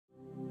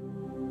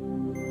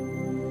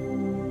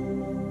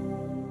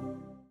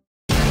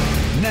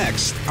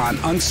Next on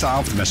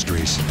Unsolved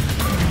Mysteries.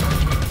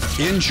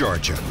 In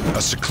Georgia,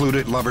 a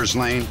secluded lover's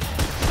lane,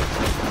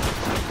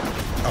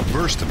 a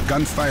burst of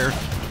gunfire,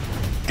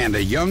 and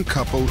a young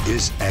couple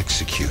is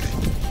executed.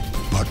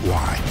 But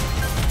why?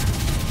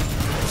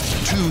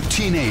 Two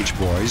teenage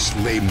boys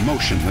lay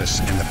motionless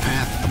in the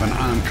path of an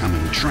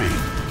oncoming train.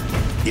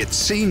 It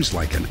seems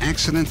like an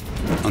accident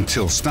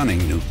until stunning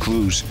new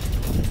clues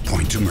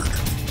point to murder.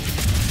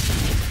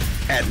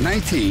 At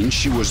 19,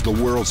 she was the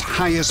world's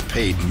highest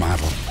paid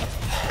model.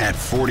 At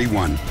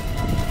 41,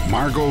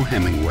 Margot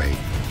Hemingway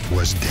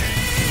was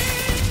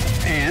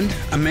dead. And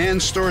a man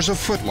stores a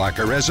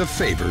Footlocker as a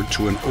favor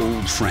to an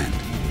old friend.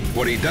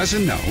 What he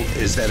doesn't know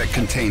is that it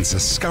contains a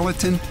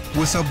skeleton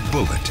with a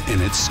bullet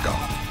in its skull.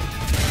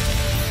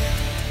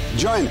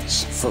 Join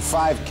us for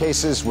 5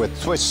 cases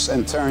with twists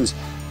and turns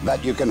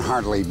that you can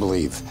hardly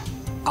believe.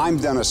 I'm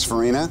Dennis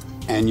Farina,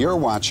 and you're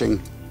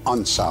watching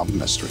Unsolved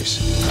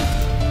Mysteries.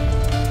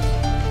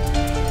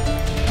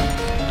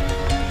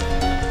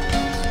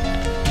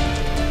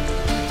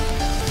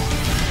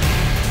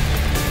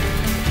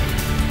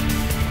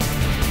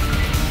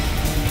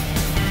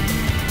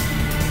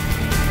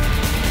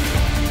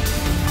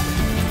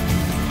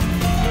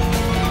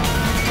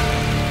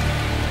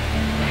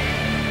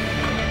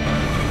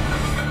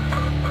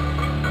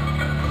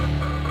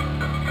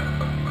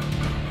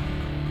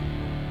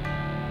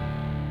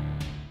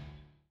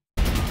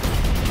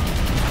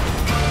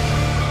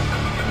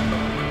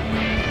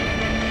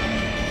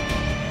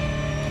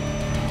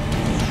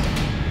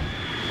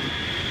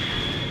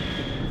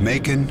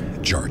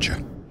 Macon,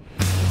 Georgia.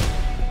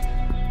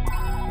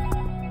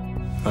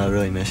 I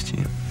really missed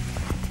you.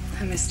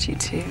 I missed you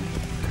too.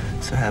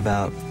 So how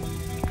about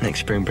next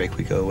spring break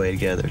we go away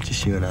together,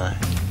 just you and I?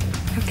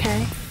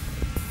 Okay.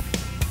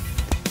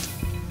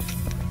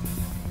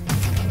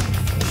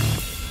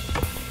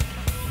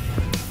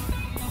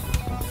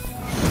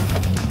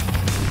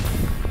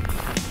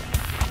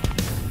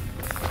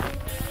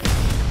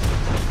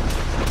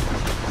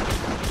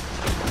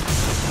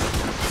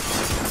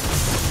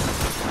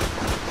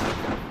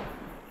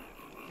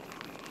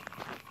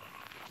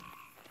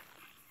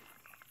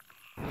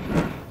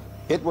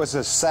 It was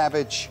a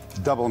savage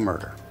double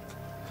murder.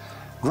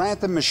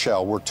 Grant and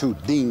Michelle were 2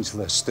 Dean's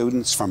List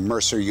students from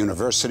Mercer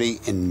University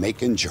in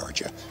Macon,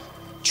 Georgia.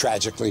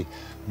 Tragically,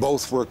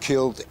 both were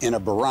killed in a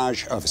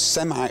barrage of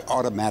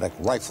semi-automatic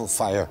rifle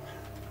fire,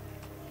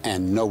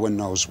 and no one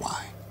knows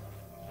why.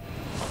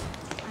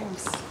 I'm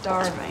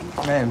starving.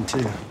 I am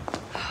too.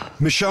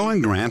 Michelle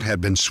and Grant had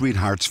been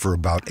sweethearts for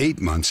about 8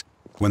 months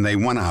when they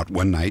went out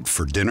one night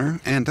for dinner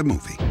and a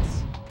movie.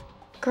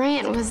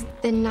 Grant was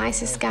the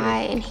nicest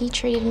guy, and he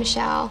treated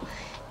Michelle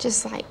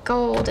just like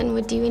gold and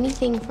would do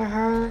anything for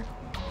her.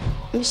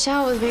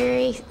 Michelle was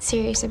very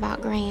serious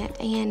about Grant,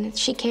 and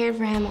she cared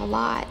for him a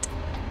lot.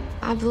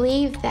 I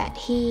believe that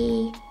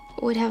he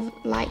would have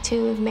liked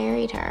to have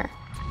married her.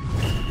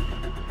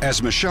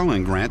 As Michelle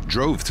and Grant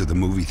drove to the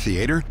movie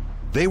theater,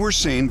 they were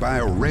seen by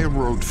a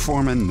railroad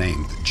foreman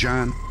named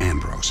John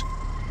Ambrose.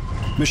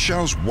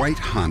 Michelle's white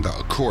Honda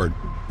Accord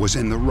was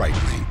in the right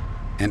lane,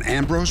 and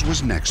Ambrose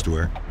was next to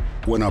her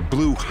when a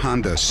blue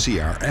Honda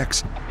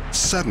CRX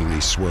suddenly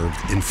swerved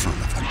in front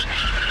of them.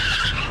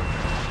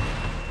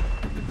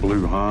 The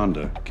blue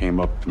Honda came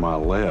up to my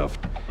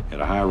left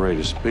at a high rate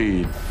of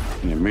speed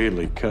and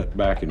immediately cut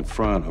back in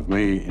front of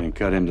me and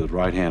cut into the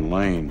right-hand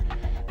lane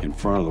in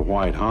front of the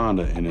white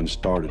Honda and then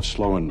started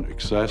slowing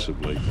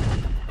excessively.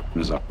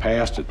 And as I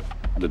passed it,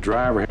 the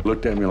driver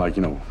looked at me like,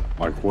 you know,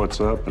 like, what's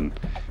up? And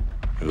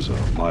it was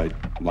a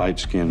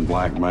light-skinned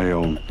black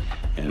male,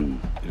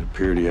 and it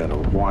appeared he had a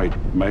white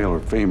male or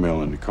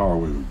female in the car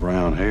with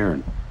brown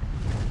hair.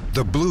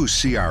 The blue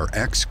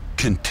CRX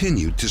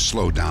continued to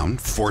slow down,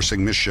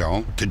 forcing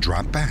Michelle to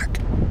drop back.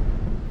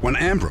 When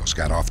Ambrose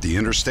got off the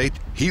interstate,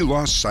 he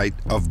lost sight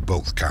of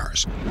both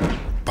cars.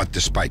 But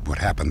despite what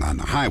happened on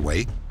the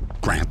highway,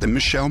 Grant and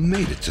Michelle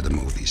made it to the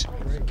movies.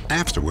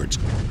 Afterwards,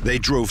 they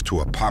drove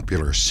to a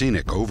popular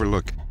scenic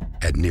overlook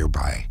at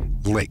nearby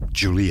Lake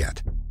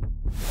Juliet.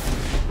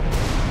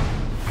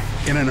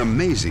 In an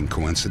amazing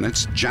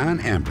coincidence, John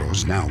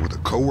Ambrose, now with a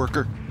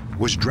coworker,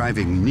 was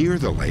driving near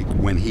the lake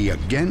when he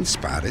again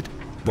spotted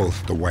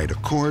both the white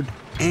Accord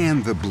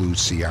and the blue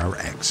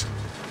CRX.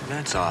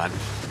 That's odd.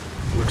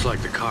 Looks like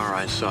the car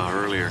I saw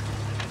earlier.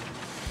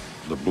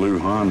 The blue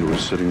Honda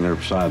was sitting there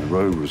beside the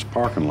road with his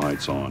parking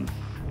lights on.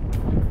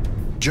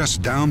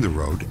 Just down the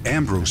road,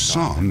 Ambrose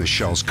saw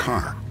Michelle's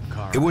car.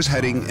 It was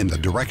heading in the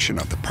direction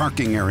of the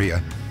parking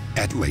area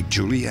at Lake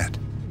Juliet.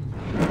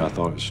 I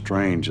thought it was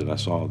strange that I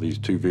saw these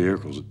 2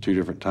 vehicles at 2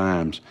 different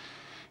times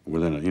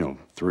within a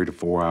 3 to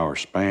 4 hour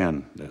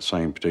span that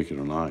same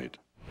particular night.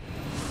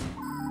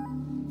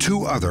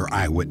 2 other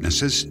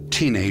eyewitnesses,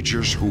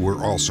 teenagers who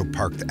were also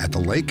parked at the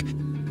lake,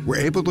 were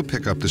able to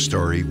pick up the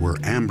story where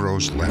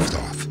Ambrose left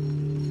off.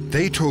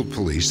 They told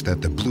police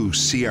that the blue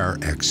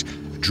CRX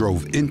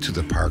drove into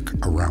the park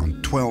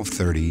around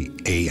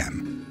 12:30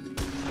 a.m.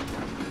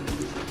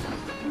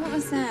 What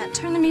was that?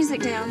 Turn the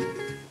music down.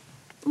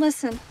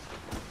 Listen.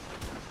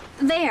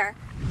 There.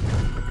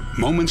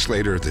 Moments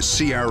later, the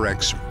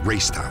CRX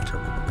raced out.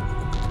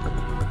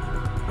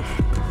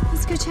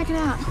 Let's go check it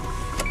out.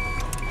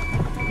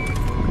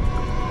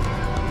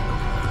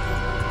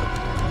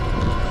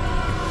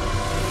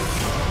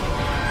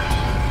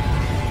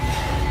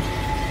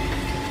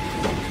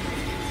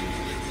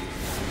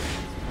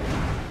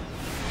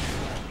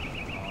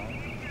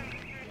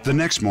 The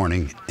next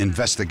morning,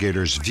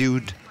 investigators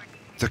viewed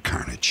the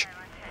carnage.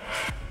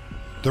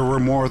 There were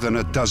more than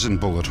a dozen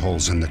bullet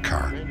holes in the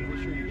car.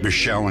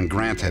 Michelle and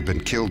Grant had been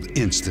killed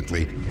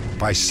instantly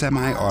by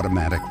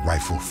semi-automatic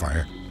rifle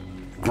fire.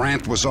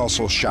 Grant was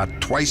also shot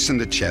twice in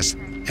the chest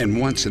and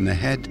once in the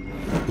head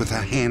with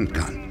a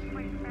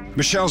handgun.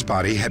 Michelle's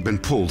body had been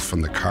pulled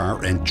from the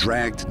car and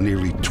dragged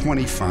nearly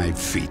 25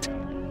 feet.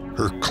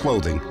 Her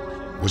clothing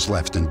was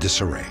left in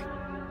disarray.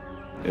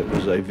 It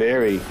was a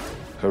very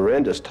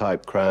horrendous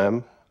type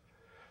crime,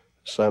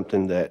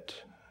 something that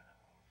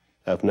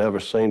I've never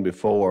seen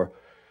before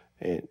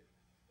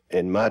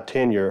in my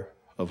tenure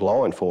of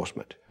law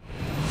enforcement.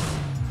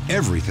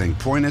 Everything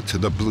pointed to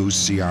the blue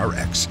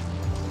CRX.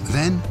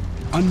 Then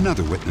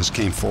another witness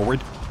came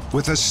forward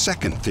with a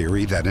second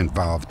theory that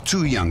involved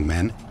two young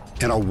men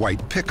in a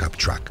white pickup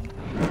truck.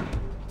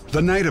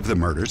 The night of the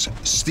murders,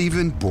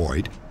 Stephen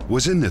Boyd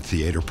was in the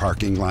theater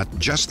parking lot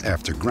just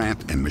after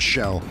Grant and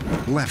Michelle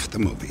left the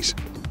movies.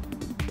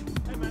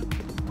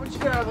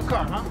 Get out of the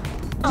car, huh?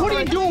 What are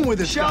you doing with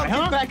this guy,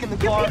 huh? Get back in the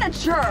car. You're being a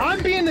jerk.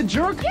 I'm being the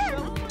jerk?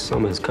 Yeah.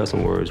 Some of his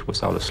cussing words were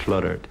sort of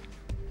sluttered,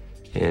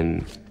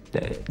 and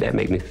that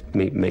made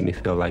me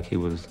feel like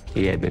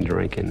he had been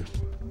drinking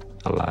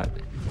a lot.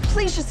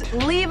 Please just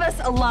leave us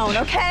alone,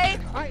 okay?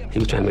 He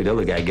was trying to make the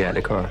other guy get out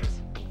of the car.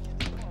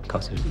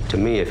 Because to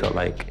me, it felt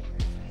like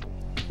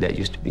that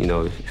used to be,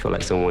 it felt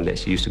like someone that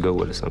she used to go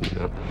with or something,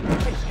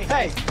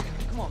 Hey,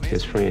 come on, man.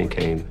 His friend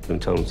came and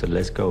told him,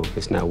 let's go,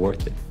 it's not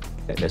worth it.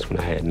 That's when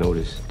I had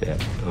noticed that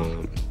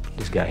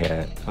this guy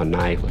had a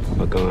knife,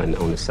 a gun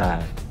on the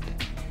side,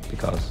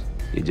 because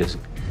it just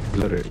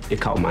glittered.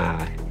 It caught my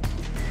eye.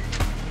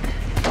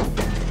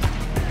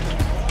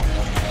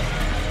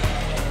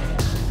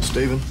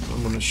 Stephen,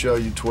 I'm going to show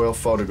you 12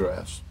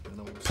 photographs.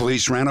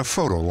 Police ran a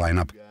photo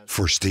lineup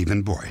for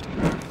Stephen Boyd.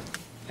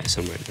 That's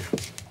him right there.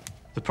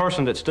 The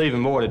person that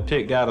Stephen Boyd had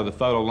picked out of the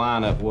photo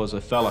lineup was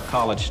a fellow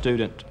college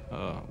student,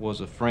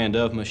 was a friend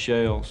of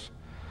Michelle's.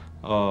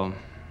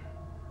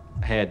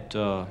 Had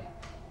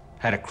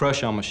a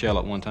crush on Michelle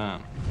at one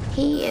time.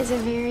 He is a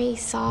very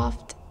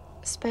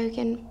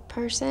soft-spoken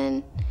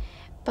person,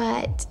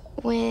 but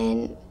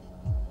when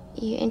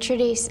you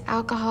introduce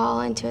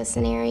alcohol into a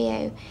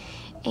scenario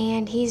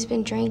and he's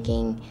been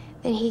drinking,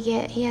 then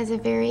he has a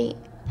very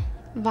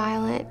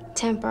violent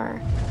temper.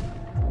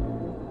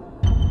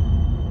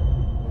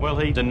 Well,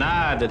 he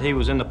denied that he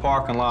was in the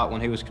parking lot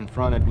when he was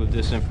confronted with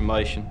this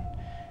information.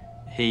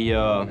 He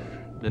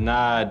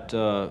denied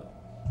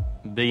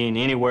being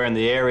anywhere in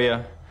the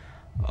area.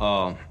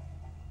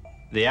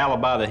 The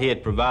alibi that he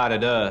had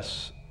provided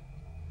us,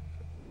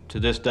 to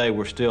this day,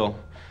 we're still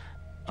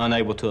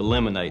unable to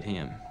eliminate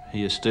him.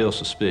 He is still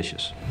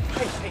suspicious.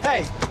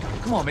 Hey,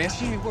 come on, man.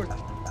 She ain't worth it.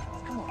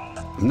 Come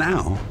on.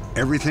 Now,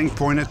 everything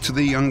pointed to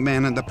the young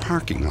man in the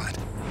parking lot.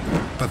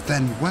 But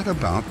then what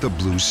about the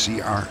blue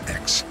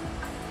CRX?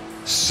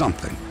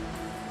 Something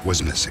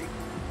was missing.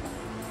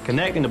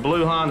 Connecting the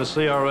blue Honda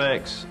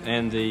CRX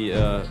and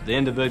the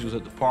individuals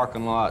at the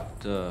parking lot,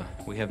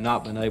 we have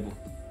not been able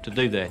to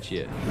do that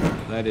yet.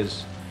 That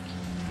is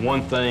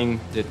one thing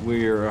that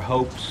we're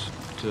hopes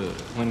to,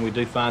 when we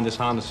do find this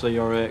Honda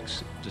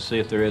CRX, to see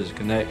if there is a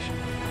connection.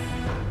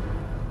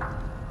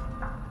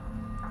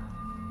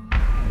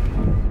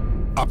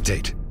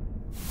 Update.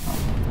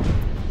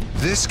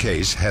 This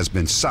case has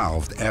been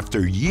solved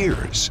after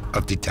years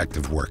of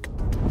detective work.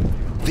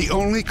 The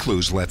only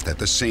clues left at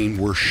the scene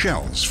were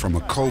shells from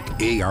a Colt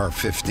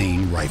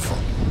AR-15 rifle.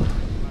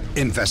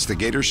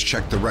 Investigators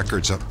checked the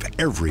records of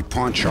every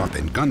pawn shop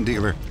and gun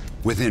dealer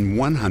within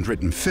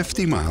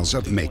 150 miles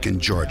of Macon,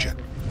 Georgia.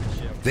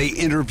 They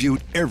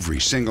interviewed every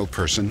single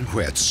person who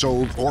had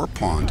sold or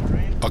pawned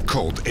a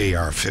Colt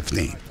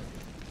AR-15.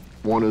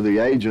 One of the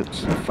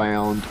agents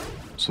found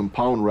some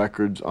pawn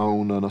records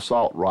on an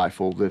assault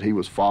rifle that he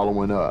was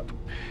following up.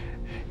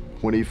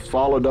 When he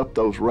followed up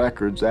those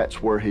records,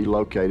 that's where he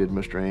located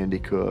Mr. Andy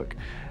Cook.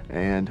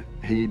 And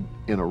he,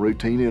 in a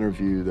routine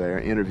interview there,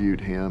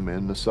 interviewed him,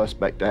 and the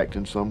suspect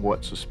acting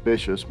somewhat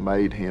suspicious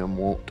made him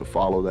want to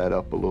follow that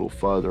up a little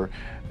further,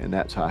 and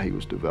that's how he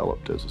was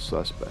developed as a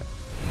suspect.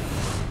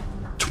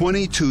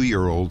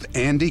 22-year-old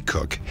Andy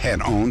Cook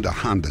had owned a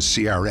Honda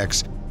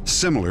CRX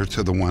similar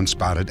to the one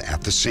spotted at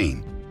the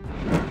scene.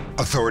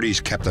 Authorities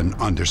kept him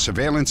under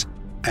surveillance,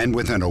 and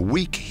within a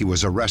week he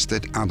was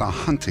arrested on a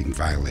hunting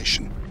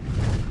violation.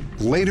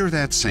 Later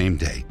that same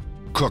day,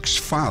 Cook's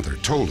father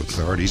told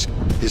authorities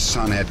his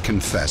son had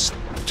confessed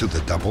to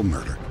the double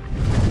murder.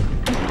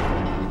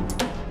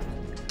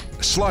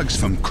 Slugs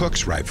from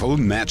Cook's rifle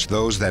matched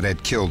those that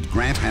had killed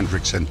Grant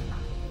Hendrickson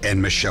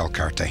and Michelle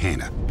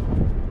Cartagena.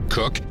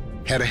 Cook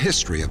had a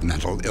history of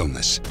mental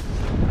illness.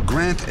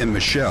 Grant and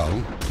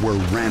Michelle were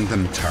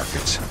random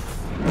targets.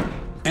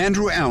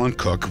 Andrew Allen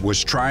Cook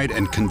was tried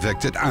and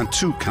convicted on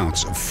 2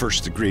 counts of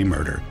first-degree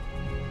murder.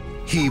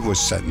 He was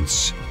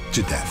sentenced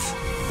to death.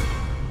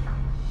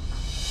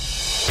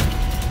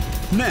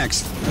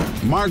 Next,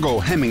 Margot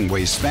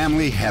Hemingway's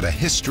family had a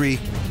history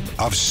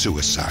of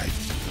suicide.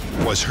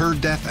 Was her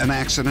death an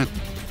accident,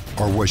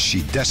 or was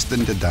she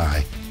destined to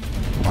die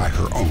by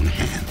her own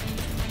hand?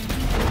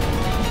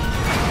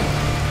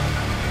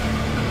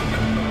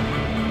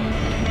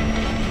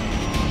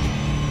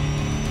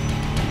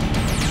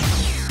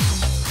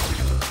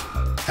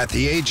 At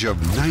the age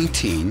of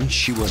 19,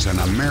 she was an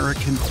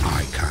American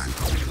icon,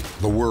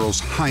 the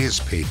world's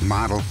highest-paid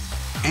model,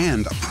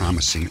 and a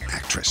promising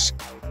actress.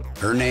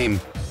 Her name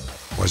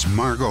was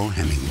Margot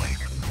Hemingway.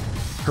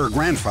 Her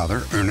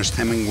grandfather, Ernest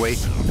Hemingway,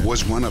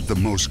 was one of the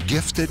most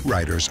gifted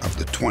writers of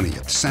the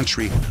 20th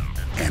century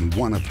and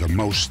one of the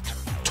most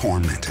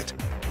tormented.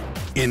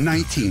 In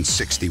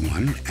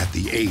 1961, at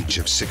the age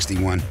of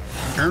 61,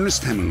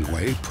 Ernest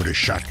Hemingway put a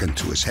shotgun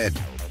to his head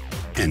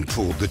and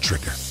pulled the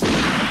trigger.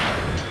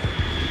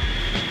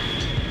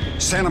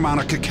 Santa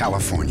Monica,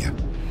 California.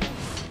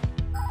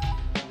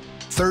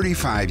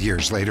 35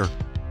 years later,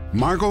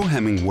 Margot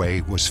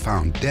Hemingway was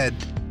found dead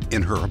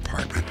in her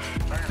apartment.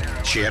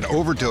 She had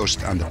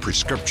overdosed on the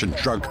prescription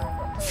drug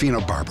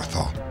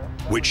phenobarbital,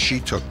 which she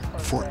took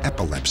for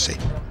epilepsy.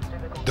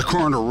 The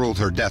coroner ruled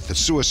her death a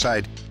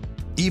suicide,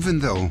 even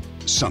though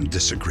some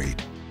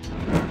disagreed.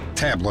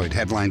 Tabloid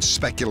headlines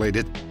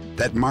speculated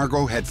that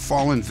Margot had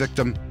fallen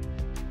victim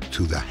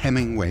to the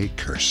Hemingway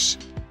curse.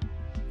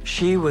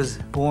 She was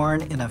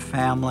born in a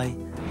family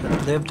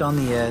that lived on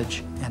the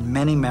edge, and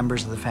many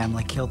members of the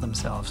family killed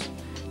themselves.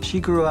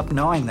 She grew up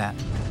knowing that.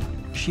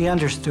 She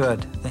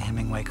understood the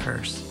Hemingway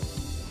curse.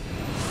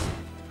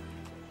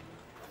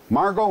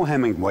 Margot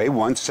Hemingway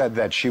once said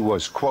that she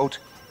was, quote,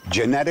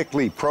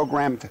 genetically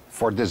programmed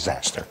for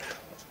disaster.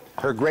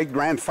 Her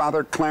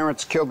great-grandfather,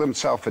 Clarence, killed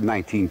himself in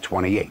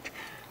 1928.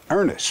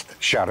 Ernest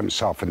shot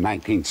himself in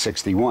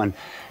 1961,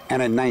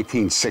 and in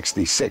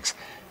 1966,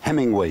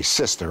 Hemingway's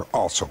sister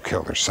also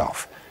killed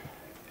herself.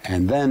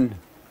 And then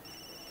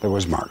there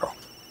was Margot.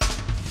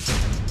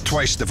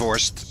 Twice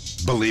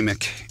divorced,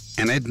 bulimic,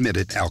 and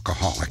admitted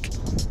alcoholic.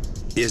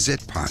 Is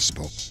it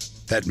possible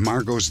that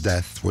Margot's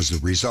death was the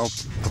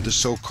result of the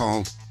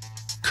so-called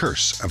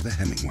curse of the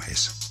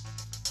Hemingways?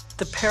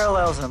 The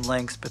parallels and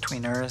links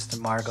between Ernest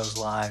and Margot's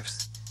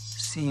lives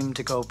seem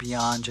to go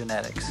beyond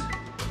genetics.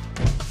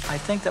 I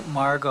think that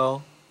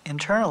Margot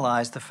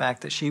internalized the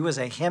fact that she was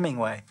a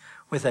Hemingway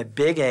with a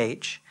big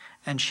H,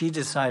 and she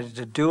decided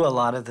to do a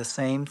lot of the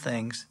same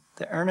things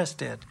that Ernest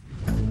did.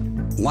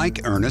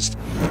 Like Ernest,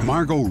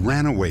 Margot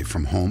ran away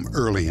from home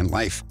early in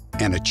life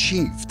and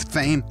achieved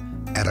fame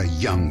at a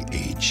young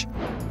age.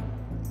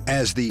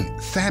 As the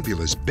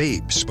fabulous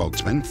Babe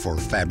spokesman for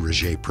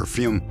Fabergé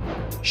perfume,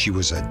 she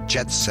was a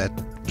jet-set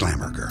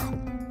glamour girl.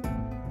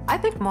 I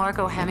think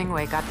Margot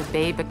Hemingway got the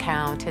Babe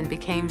account and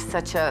became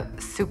such a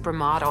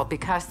supermodel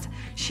because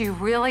she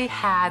really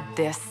had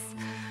this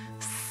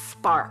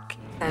spark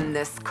and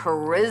this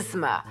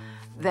charisma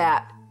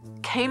that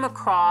came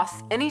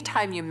across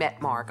anytime you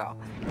met Margot.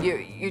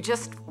 You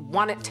just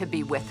wanted to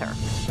be with her.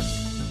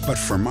 But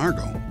for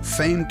Margot,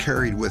 fame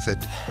carried with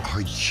it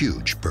a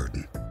huge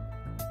burden.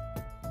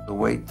 The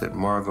weight that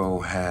Margot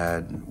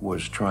had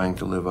was trying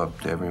to live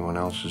up to everyone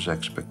else's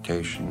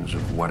expectations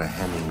of what a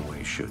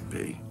Hemingway should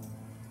be.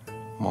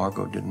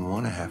 Margot didn't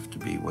want to have to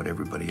be what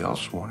everybody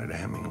else wanted a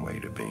Hemingway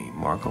to be.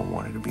 Margot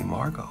wanted to be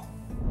Margot.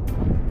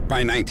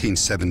 By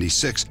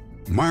 1976,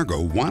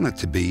 Margot wanted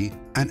to be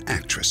an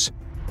actress.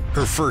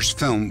 Her first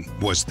film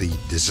was the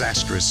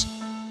disastrous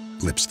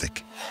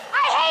Lipstick.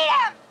 I hate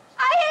him!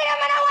 I hate him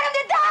and I want him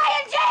to die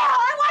in jail!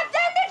 I want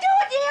them to do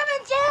it to him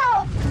in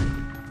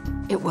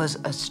jail! It was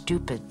a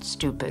stupid,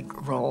 stupid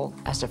role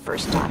as a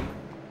first time.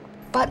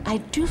 But I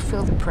do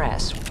feel the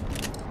press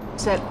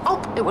said,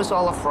 oh, it was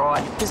all a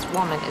fraud. This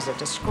woman is a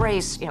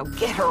disgrace,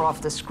 get her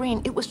off the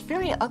screen. It was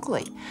very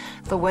ugly,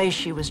 the way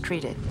she was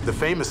treated. The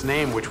famous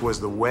name, which was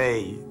the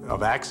way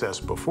of access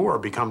before,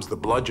 becomes the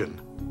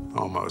bludgeon,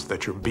 almost,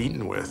 that you're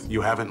beaten with.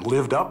 You haven't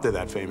lived up to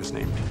that famous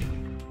name.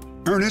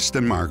 Ernest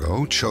and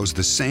Margot chose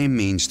the same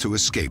means to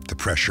escape the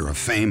pressure of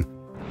fame: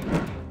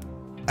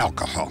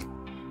 alcohol.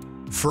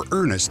 For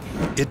Ernest,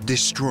 it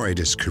destroyed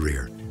his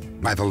career.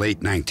 By the late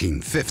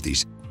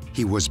 1950s,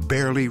 he was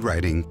barely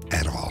writing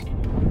at all.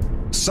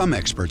 Some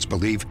experts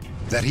believe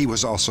that he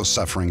was also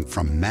suffering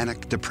from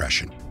manic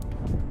depression.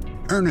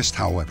 Ernest,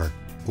 however,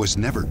 was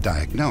never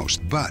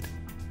diagnosed, but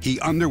he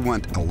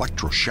underwent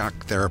electroshock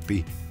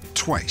therapy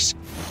twice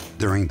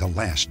during the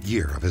last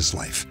year of his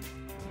life.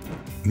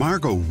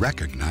 Margot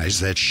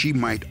recognized that she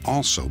might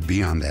also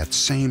be on that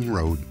same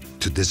road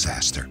to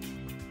disaster.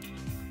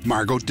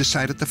 Margot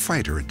decided to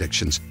fight her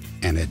addictions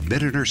and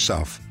admitted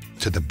herself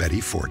to the Betty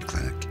Ford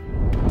Clinic.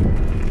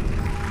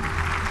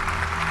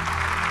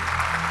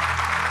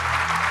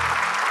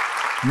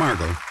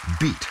 Margot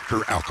beat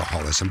her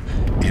alcoholism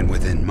and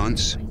within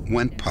months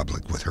went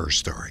public with her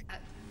story.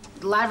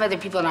 A lot of other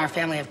people in our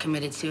family have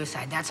committed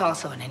suicide. That's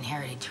also an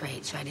inherited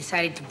trait, so I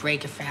decided to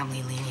break a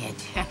family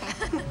lineage.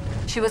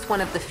 She was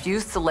one of the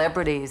few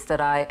celebrities that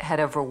I had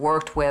ever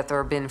worked with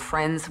or been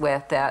friends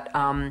with that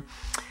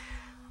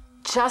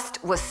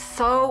just was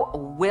so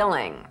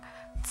willing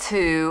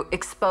to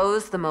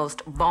expose the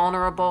most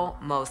vulnerable,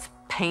 most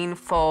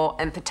painful,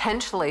 and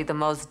potentially the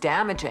most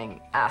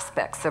damaging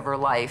aspects of her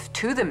life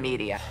to the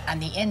media. On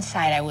the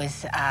inside, I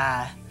was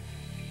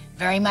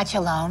very much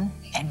alone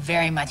and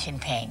very much in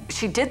pain.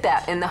 She did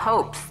that in the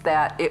hopes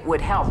that it would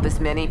help as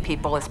many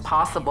people as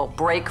possible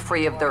break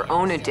free of their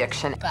own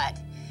addiction. But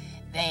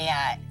they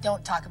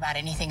don't talk about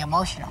anything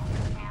emotional.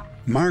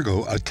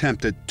 Margot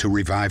attempted to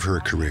revive her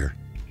career,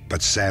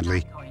 but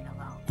sadly,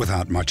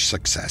 without much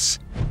success.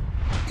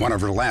 One of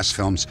her last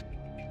films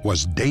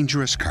was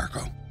Dangerous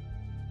Cargo.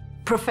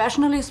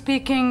 Professionally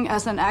speaking,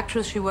 as an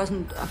actress, she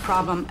wasn't a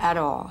problem at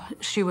all.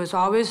 She was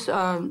always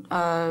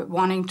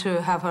wanting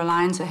to have her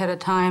lines ahead of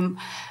time.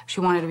 She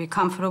wanted to be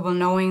comfortable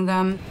knowing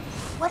them.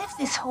 What if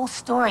this whole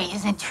story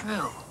isn't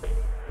true?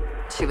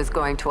 She was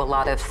going to a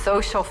lot of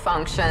social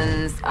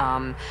functions.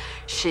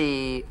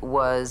 She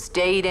was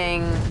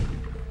dating.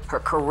 Her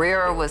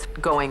career was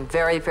going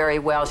very, very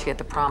well. She had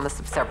the promise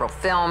of several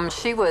films.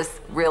 She was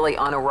really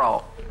on a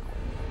roll.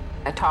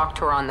 I talked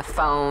to her on the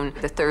phone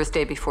the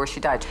Thursday before she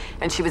died,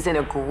 and she was in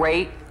a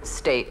great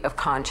state of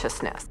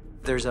consciousness.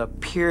 There's a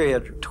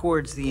period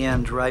towards the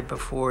end, right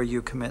before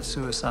you commit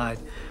suicide,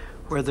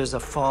 where there's a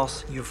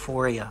false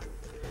euphoria.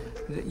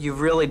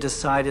 You've really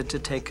decided to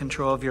take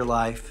control of your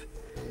life.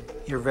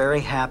 You're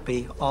very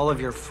happy. All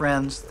of your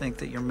friends think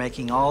that you're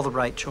making all the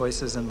right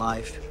choices in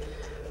life.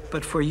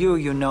 But for you,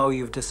 you know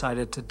you've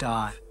decided to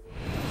die.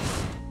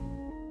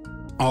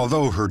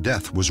 Although her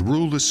death was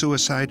ruled as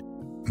suicide,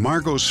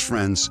 Margot's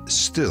friends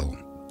still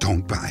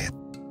don't buy it.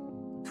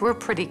 We're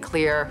pretty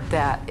clear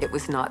that it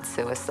was not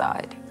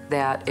suicide,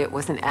 that it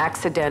was an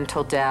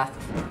accidental death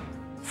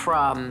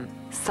from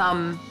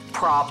some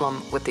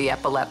problem with the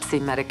epilepsy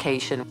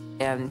medication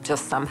and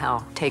just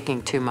somehow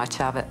taking too much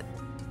of it.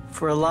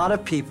 For a lot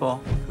of people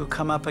who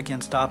come up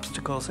against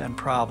obstacles and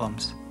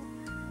problems,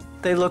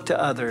 they look to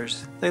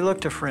others, they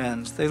look to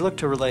friends, they look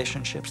to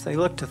relationships, they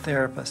look to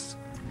therapists.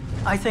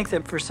 I think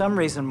that for some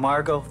reason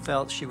Margot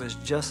felt she was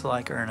just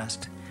like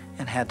Ernest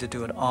and had to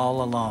do it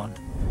all alone.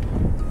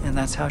 And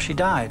that's how she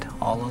died,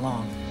 all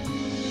alone.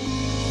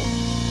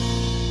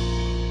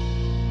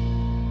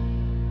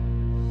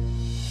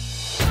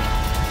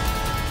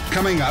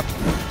 Coming up,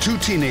 two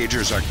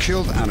teenagers are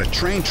killed on a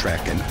train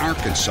track in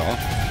Arkansas,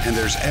 and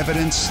there's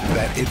evidence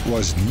that it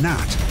was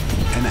not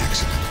an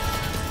accident.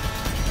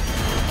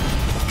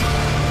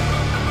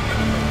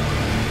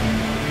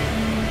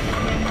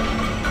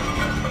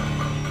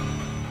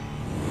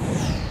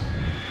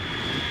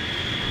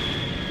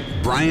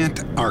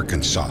 Bryant,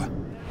 Arkansas.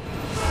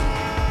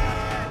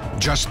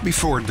 Just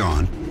before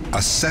dawn, a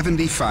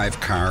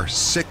 75-car,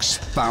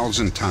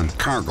 6,000-ton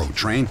cargo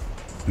train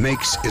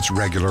makes its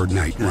regular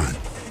night run.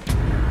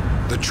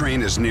 The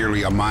train is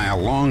nearly a mile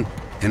long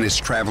and is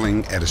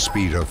traveling at a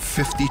speed of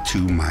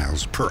 52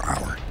 miles per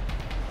hour.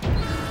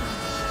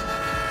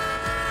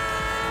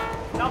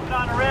 Something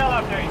on the rail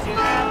up there, you see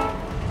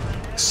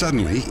that?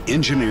 Suddenly,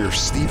 engineer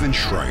Stephen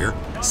Schreier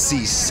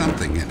sees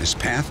something in his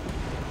path,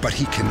 but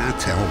he cannot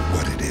tell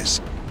what it is.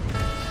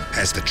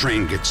 As the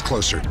train gets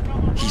closer,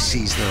 he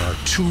sees there are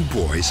two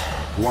boys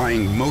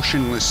lying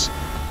motionless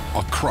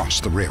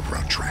across the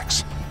railroad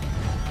tracks.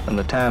 From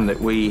the time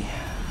that we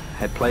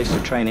had placed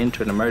the train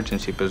into an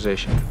emergency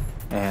position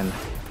and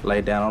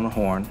laid down on the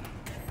horn,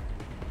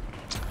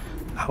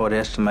 I would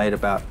estimate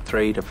about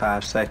 3 to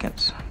 5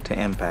 seconds to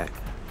impact.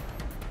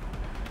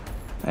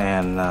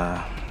 And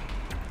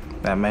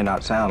that may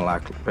not sound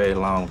like a very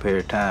long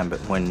period of time, but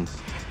when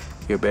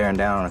you're bearing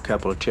down on a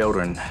couple of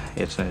children,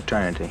 it's an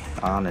eternity,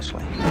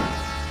 honestly.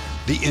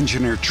 The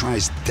engineer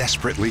tries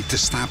desperately to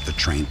stop the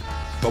train,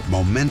 but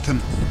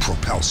momentum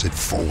propels it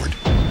forward.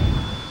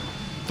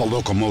 The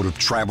locomotive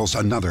travels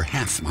another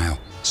half mile.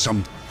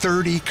 Some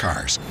 30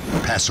 cars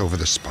pass over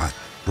the spot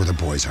where the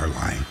boys are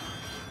lying.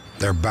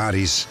 Their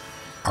bodies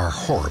are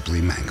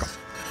horribly mangled.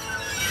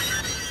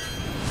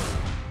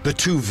 The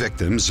two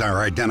victims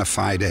are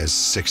identified as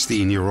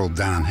 16-year-old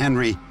Don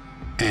Henry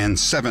and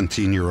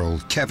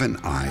 17-year-old Kevin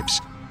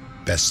Ives,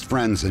 best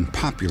friends and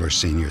popular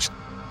seniors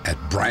at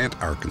Bryant,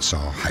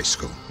 Arkansas High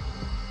School.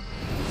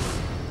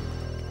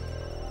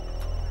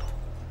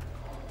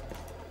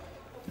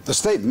 The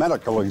state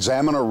medical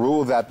examiner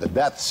ruled that the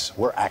deaths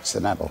were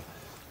accidental.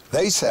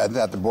 They said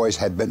that the boys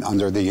had been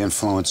under the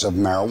influence of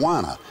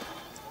marijuana.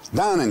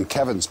 Don and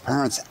Kevin's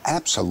parents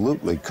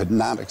absolutely could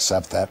not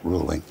accept that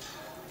ruling.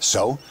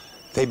 So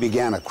they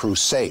began a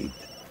crusade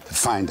to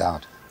find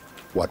out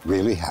what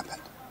really happened.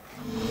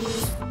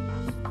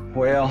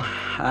 Well,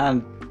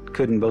 I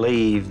couldn't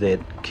believe that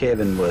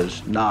Kevin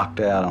was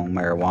knocked out on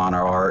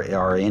marijuana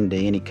or into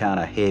any kind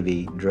of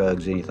heavy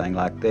drugs, anything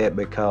like that,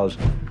 because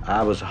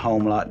I was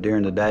home a lot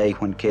during the day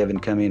when Kevin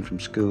come in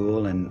from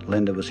school, and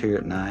Linda was here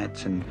at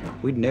nights, and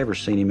we'd never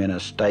seen him in a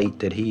state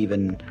that he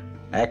even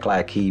act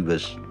like he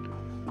was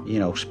you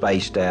know,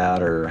 spaced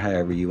out or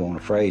however you want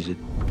to phrase it.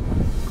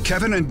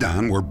 Kevin and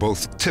Don were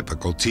both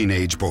typical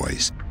teenage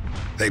boys.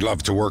 They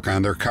loved to work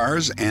on their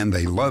cars and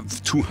they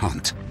loved to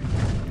hunt.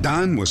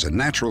 Don was a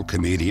natural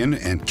comedian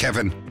and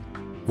Kevin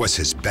was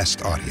his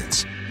best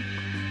audience.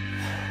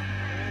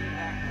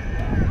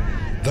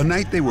 The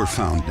night they were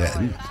found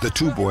dead, the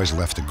two boys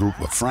left a group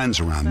of friends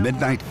around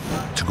midnight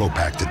to go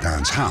back to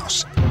Don's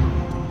house.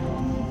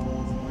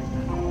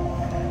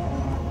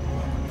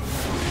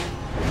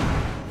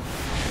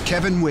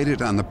 Kevin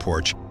waited on the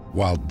porch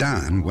while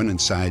Don went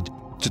inside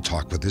to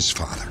talk with his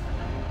father.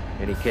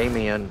 And he came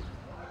in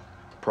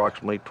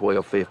approximately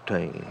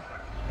 12:15.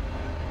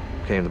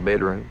 Came to the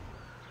bedroom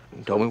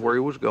and told me where he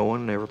was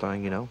going and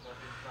everything, you know.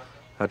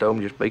 I told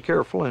him just be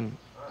careful, and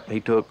he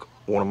took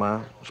one of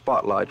my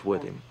spotlights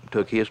with him,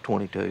 took his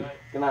 .22.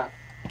 Good night.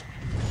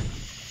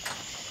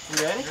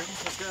 You ready?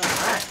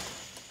 All right.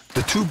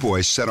 The two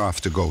boys set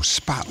off to go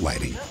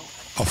spotlighting,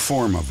 a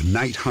form of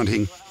night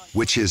hunting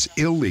which is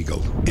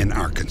illegal in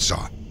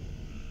Arkansas.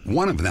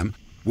 One of them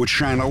would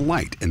shine a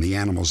light in the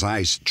animal's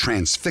eyes,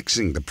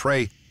 transfixing the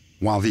prey,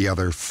 while the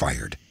other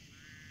fired.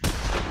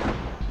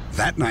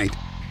 That night,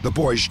 the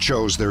boys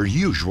chose their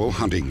usual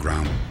hunting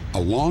ground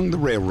along the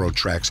railroad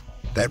tracks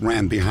that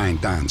ran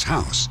behind Don's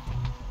house.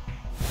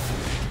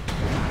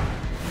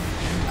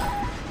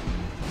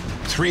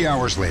 3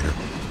 hours later,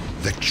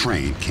 the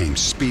train came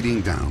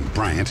speeding down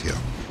Bryant Hill.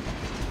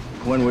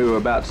 When we were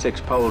about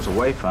 6 poles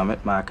away from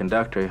it, my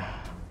conductor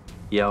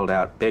yelled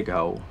out, "Big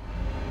hole."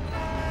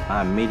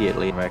 I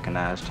immediately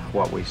recognized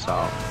what we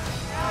saw.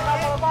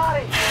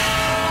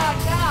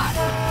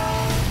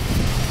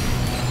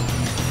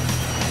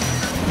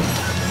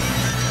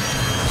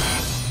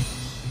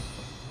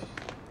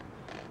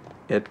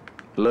 It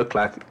looked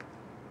like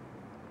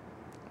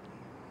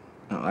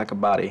a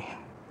body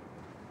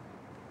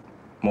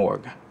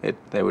morgue.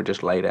 They were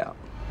just laid out.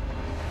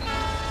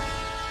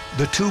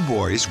 The two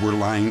boys were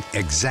lying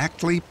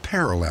exactly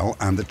parallel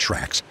on the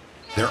tracks,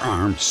 their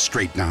arms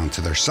straight down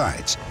to their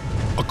sides.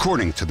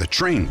 According to the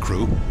train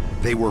crew,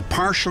 they were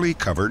partially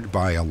covered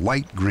by a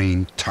light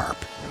green tarp.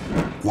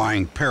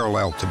 Lying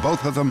parallel to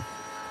both of them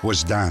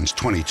was Don's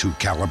 .22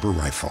 caliber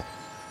rifle.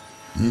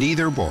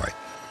 Neither boy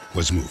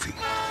was moving.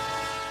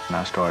 And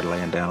I started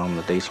laying down on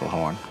the diesel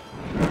horn.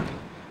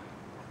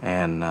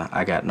 And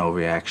I got no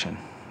reaction,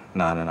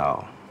 none at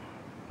all.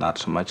 Not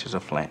so much as a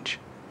flinch.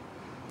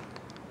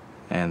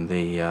 And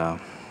we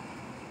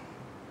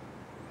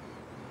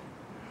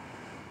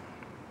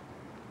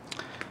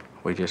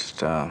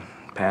just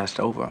passed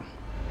over.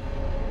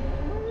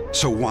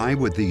 So why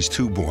would these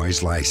two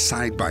boys lie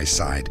side by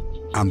side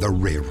on the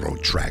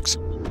railroad tracks?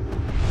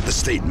 The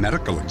state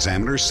medical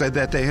examiner said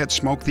that they had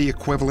smoked the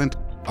equivalent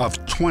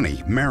of 20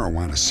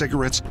 marijuana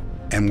cigarettes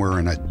and were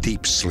in a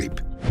deep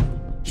sleep.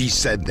 He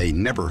said they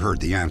never heard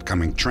the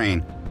oncoming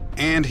train,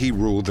 and he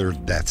ruled their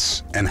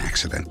deaths an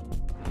accident.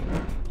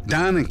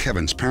 Don and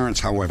Kevin's parents,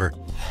 however,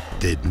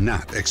 did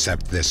not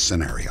accept this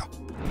scenario.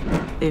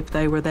 If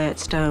they were that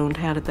stoned,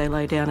 how did they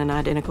lay down in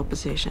identical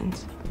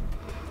positions?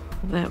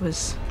 That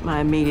was my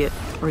immediate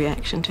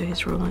reaction to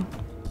his ruling.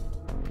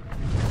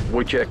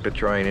 We checked the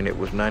train and it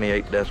was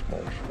 98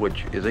 decibels,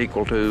 which is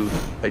equal to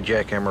a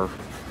jackhammer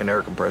and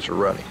air compressor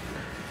running.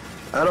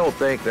 I don't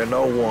think that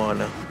no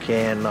one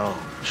can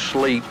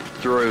sleep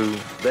through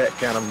that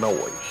kind of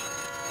noise.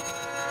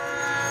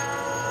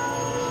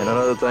 And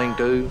another thing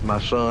too,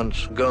 my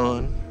son's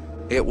gun,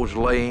 it was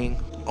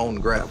laying on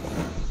gravel.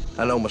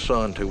 I know my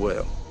son too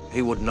well.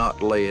 He would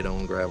not lay it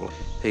on gravel.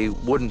 He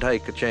wouldn't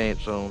take a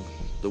chance on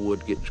the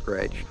wood getting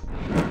scratched.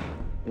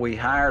 We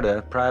hired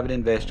a private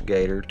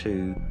investigator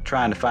to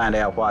trying to find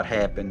out what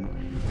happened.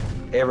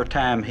 Every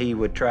time he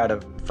would try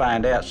to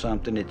find out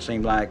something, it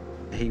seemed like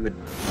he would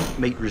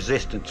meet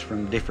resistance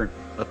from different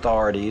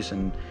authorities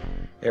and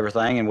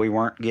everything, and we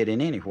weren't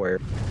getting anywhere.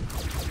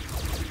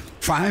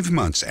 5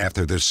 months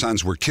after their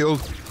sons were killed,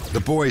 the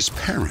boys'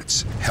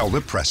 parents held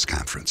a press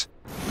conference.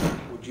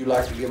 Would you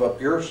like to give up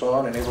your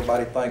son and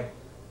everybody think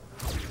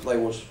they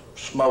was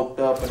smoked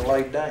up and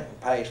laid down,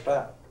 passed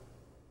out?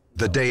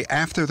 The day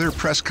after their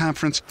press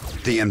conference,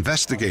 the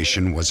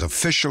investigation was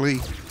officially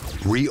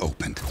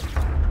reopened.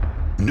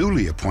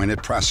 Newly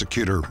appointed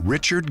prosecutor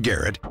Richard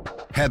Garrett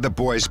had the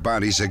boys'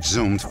 bodies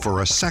exhumed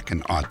for a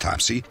second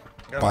autopsy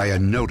by a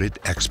noted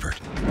expert.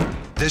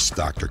 This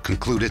doctor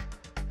concluded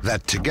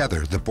that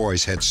together the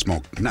boys had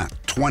smoked not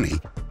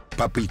 20,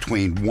 but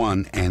between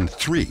 1 and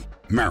 3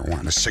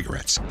 marijuana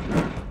cigarettes.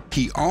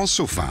 He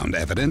also found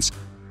evidence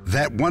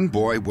that one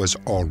boy was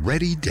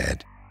already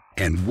dead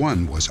and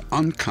one was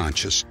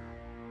unconscious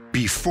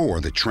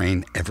before the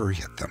train ever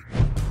hit them.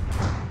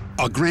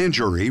 A grand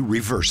jury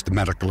reversed the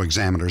medical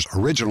examiner's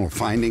original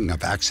finding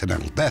of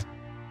accidental death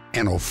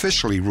and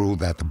officially ruled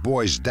that the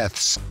boys'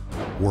 deaths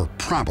were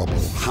probable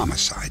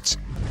homicides.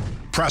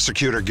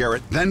 Prosecutor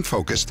Garrett then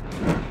focused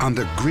on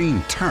the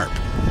green tarp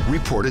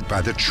reported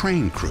by the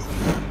train crew.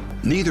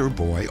 Neither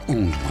boy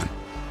owned one.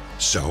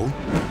 So,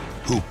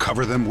 who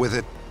covered them with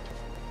it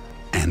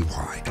and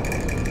why?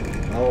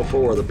 All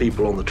 4 of the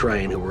people on the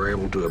train who were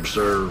able to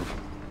observe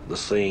the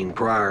scene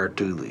prior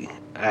to the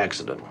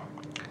accident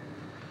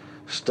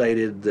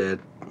stated that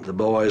the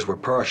boys were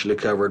partially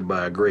covered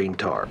by a green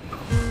tarp.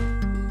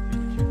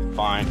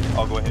 Fine,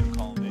 I'll go ahead and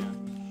call them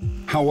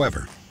in.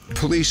 However,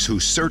 police who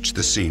searched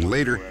the scene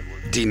later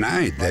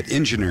denied that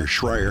Engineer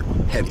Schreier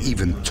had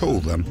even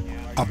told them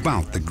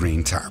about the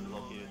green tarp.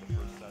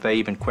 They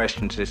even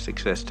questioned its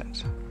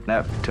existence.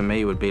 That, to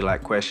me, would be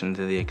like questioning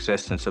the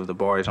existence of the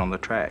boys on the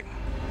track.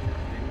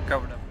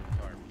 Covered up with the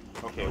tarp.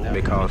 Okay.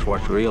 Because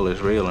what's real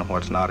is real and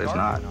what's not is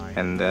not.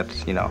 And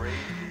that's, you know,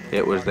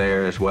 it was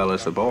there as well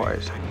as the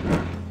boys.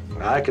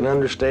 I can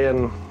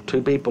understand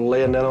two people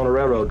laying down on a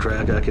railroad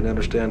track. I can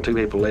understand two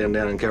people laying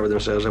down and cover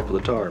themselves up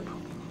with a tarp.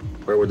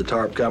 Where would the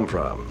tarp come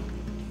from?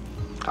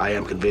 I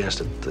am convinced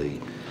that the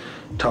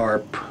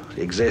tarp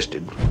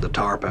existed. The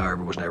tarp,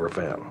 however, was never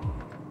found.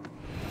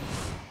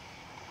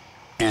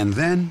 And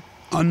then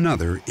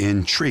another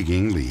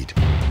intriguing lead.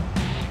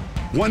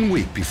 1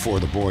 week before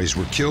the boys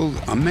were killed,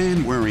 a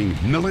man wearing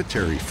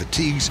military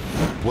fatigues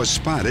was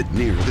spotted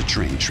near the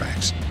train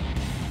tracks.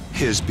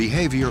 His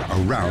behavior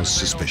aroused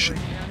suspicion.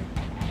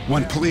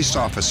 When police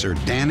officer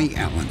Danny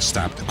Allen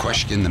stopped to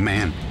question the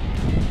man,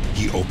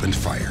 he opened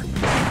fire.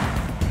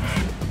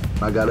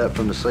 I got up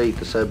from the seat,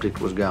 the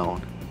subject was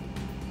gone.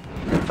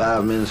 And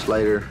 5 minutes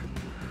later,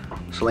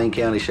 Saline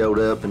County showed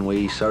up and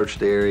we searched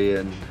the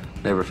area and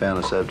never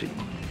found the subject.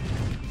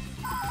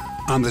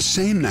 On the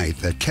same night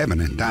that Kevin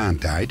and Don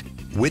died,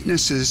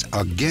 witnesses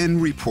again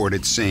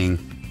reported seeing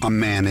a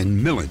man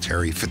in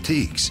military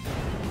fatigues.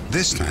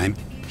 This time,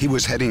 he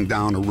was heading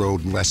down a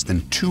road less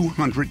than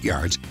 200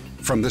 yards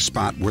from the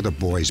spot where the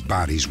boys'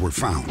 bodies were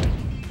found.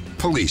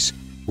 Police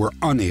were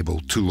unable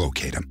to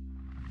locate him.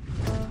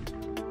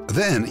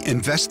 Then,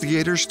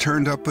 investigators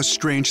turned up a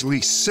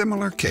strangely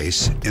similar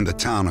case in the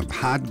town of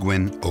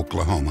Hodgwin,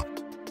 Oklahoma,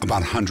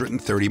 about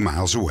 130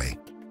 miles away.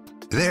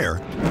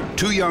 There,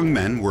 2 young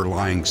men were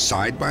lying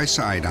side by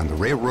side on the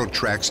railroad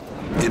tracks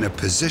in a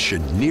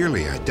position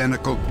nearly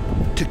identical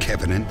to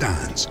Kevin and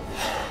Don's.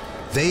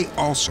 They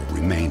also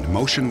remained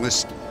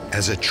motionless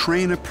as a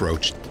train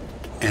approached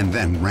and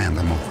then ran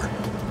them over.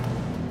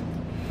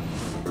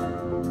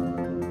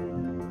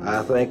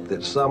 I think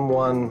that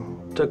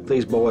someone took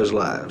these boys'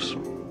 lives.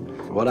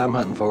 What I'm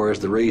hunting for is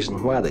the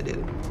reason why they did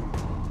it.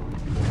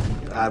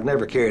 I've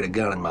never carried a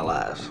gun in my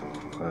life,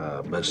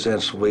 but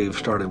since we've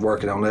started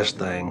working on this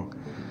thing,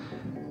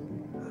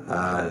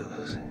 I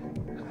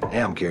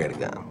am carrying a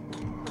gun.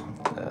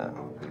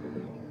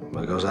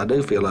 Because I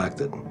do feel like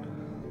that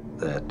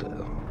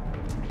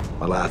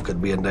my life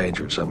could be in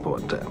danger at some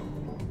point in time.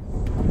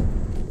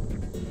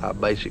 I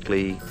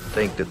basically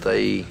think that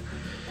they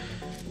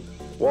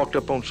walked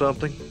up on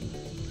something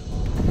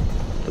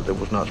that they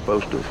was not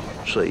supposed to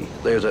see.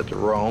 They was at the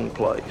wrong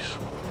place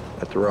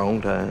at the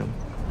wrong time.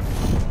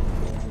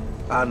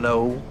 I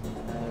know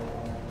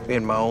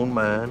in my own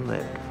mind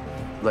that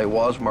they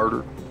was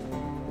murdered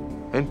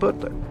and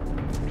put there.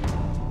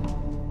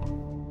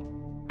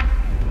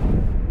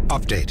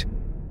 Update.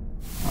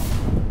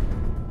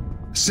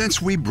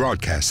 Since we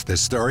broadcast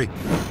this story,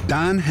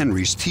 Don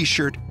Henry's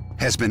T-shirt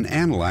has been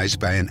analyzed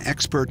by an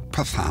expert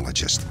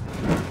pathologist.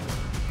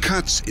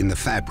 Cuts in the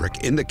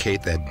fabric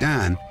indicate that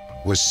Don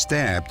was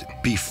stabbed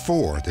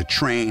before the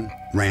train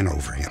ran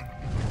over him.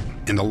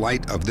 In the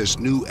light of this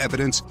new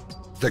evidence,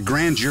 the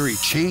grand jury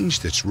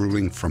changed its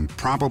ruling from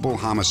probable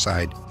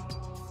homicide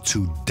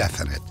to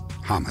definite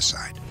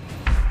homicide.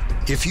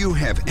 If you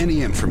have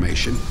any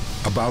information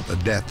about the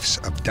deaths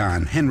of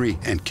Don Henry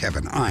and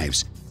Kevin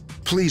Ives,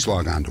 please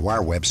log on to our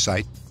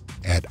website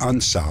at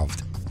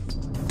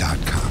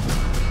unsolved.com.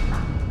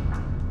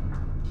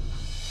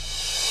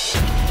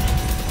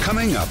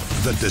 Coming up,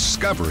 the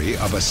discovery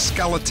of a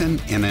skeleton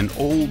in an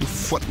old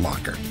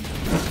Footlocker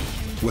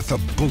with a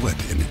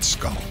bullet in its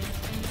skull.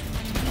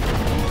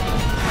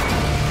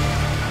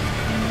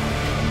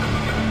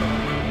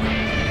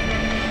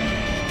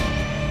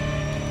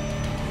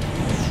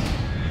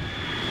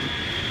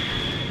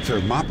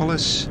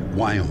 Thermopolis,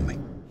 Wyoming.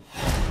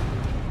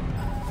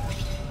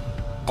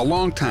 A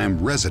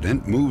longtime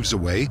resident moves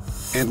away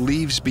and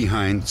leaves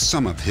behind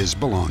some of his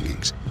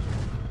belongings.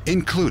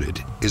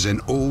 Included is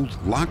an old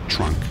locked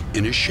trunk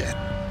in his shed.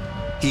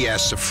 He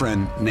asks a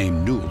friend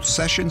named Newell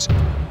Sessions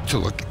to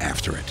look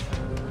after it.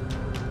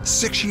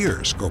 6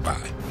 years go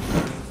by.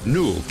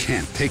 Newell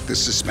can't take the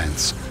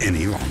suspense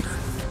any longer.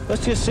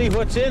 Let's just see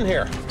what's in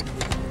here.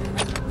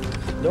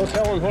 No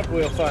telling what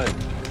we'll find.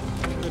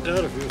 I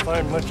doubt if we'll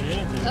find much of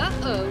anything.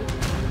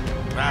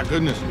 Uh-oh. My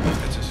goodness,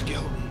 that's a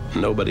skeleton.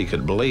 Nobody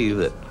could believe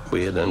that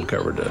we had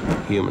uncovered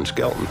a human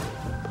skeleton.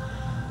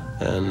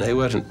 And there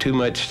wasn't too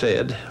much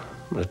said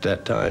at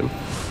that time.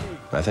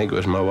 I think it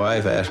was my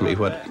wife asked me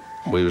what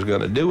we was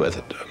going to do with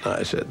it. And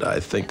I said, I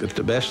think that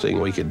the best thing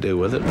we could do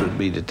with it would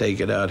be to take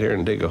it out here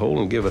and dig a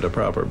hole and give it a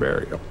proper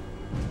burial.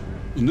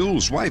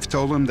 Newell's wife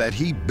told him that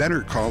he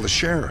better call the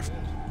sheriff.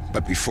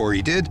 But before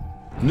he did,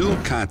 Newell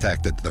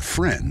contacted the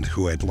friend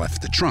who had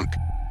left the trunk.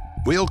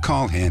 We'll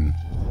call him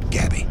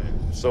Gabby.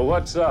 So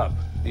what's up?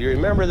 You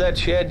remember that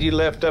shed you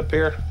left up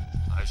here?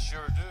 I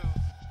sure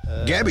do.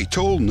 Gabby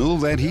told Newell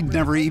that he'd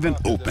never even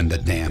opened the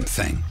damn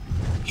thing.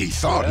 He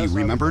thought he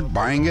remembered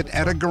buying it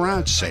at a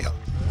garage sale.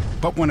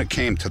 But when it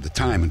came to the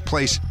time and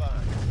place,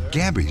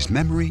 Gabby's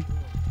memory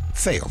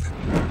failed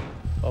him.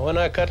 Well, when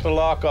I cut the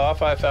lock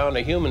off, I found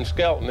a human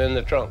skeleton in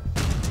the trunk.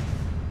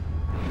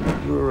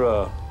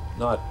 You're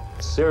not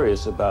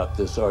serious about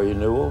this, are you,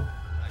 Newell?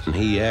 And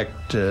he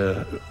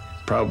acted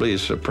probably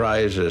as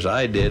surprised as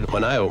I did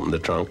when I opened the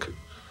trunk,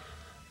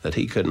 that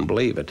he couldn't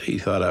believe it. He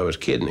thought I was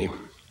kidding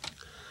him.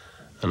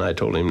 And I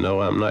told him,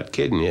 no, I'm not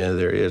kidding you.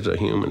 There is a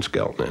human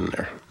skeleton in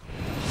there.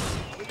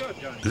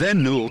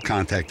 Then Newell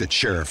contacted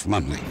Sheriff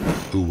Lumley,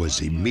 who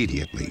was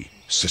immediately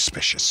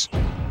suspicious.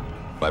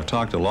 I've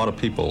talked to a lot of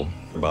people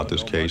about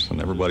this case,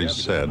 and everybody's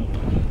said,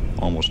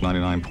 almost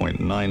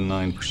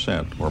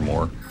 99.99% or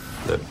more,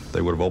 that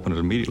they would have opened it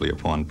immediately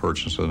upon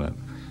purchasing it.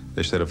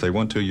 They said if they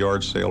went to a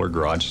yard sale or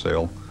garage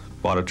sale,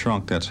 bought a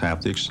trunk, that's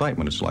half the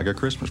excitement. It's like a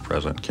Christmas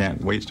present.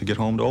 Can't wait to get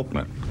home to open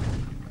it.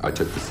 I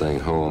took the thing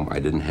home. I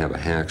didn't have a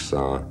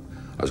hacksaw.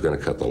 I was going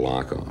to cut the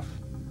lock off.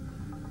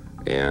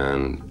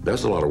 And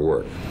that's a lot of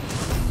work.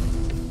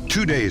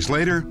 2 days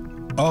later,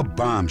 a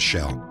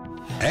bombshell.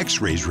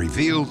 X-rays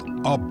revealed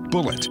a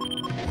bullet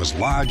was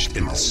lodged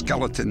in the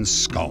skeleton's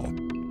skull.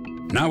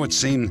 Now it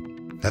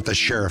seemed that the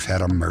sheriff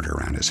had a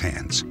murder on his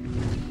hands.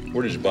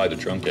 Where did you buy the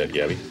trunk at,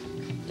 Gabby?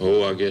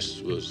 Oh, I guess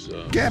it was...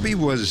 Gabby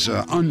was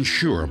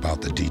unsure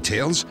about the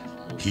details.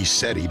 He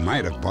said he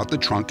might have bought the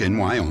trunk in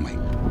Wyoming,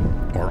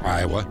 or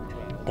Iowa,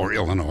 or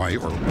Illinois,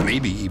 or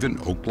maybe even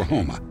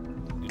Oklahoma.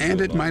 And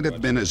it might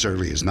have been as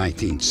early as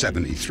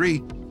 1973,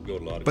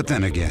 but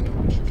then again,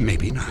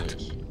 maybe not.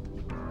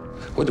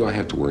 What do I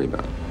have to worry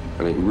about?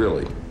 I mean,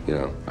 really, you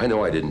know, I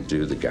know I didn't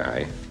do the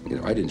guy. You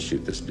know, I didn't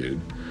shoot this dude.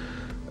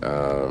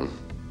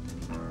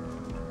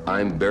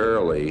 I'm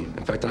barely,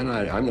 in fact, I'm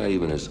not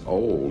even as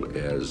old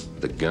as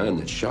the gun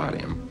that shot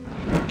him.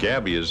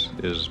 Gabby is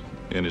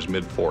in his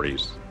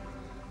mid-40s.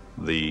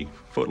 The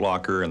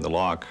Footlocker and the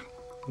lock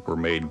were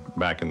made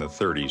back in the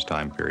 30s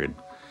time period.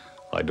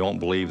 I don't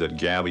believe that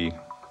Gabby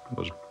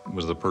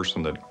was the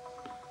person that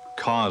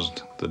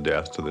caused the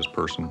death to this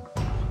person,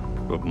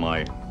 but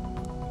my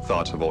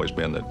thoughts have always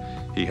been that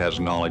he has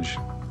knowledge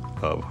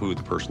of who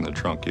the person in the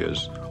trunk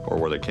is or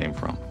where they came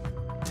from.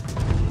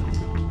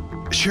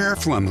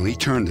 Sheriff Lumley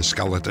turned the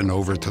skeleton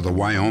over to the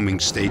Wyoming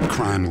State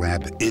Crime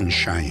Lab in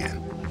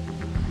Cheyenne.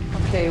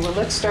 Okay, well,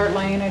 let's start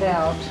laying it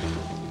out.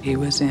 He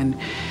was in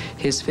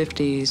his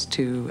 50s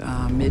to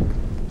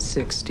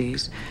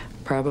mid-60s,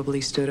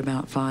 probably stood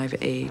about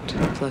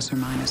 5'8", plus or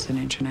minus an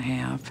inch and a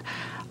half,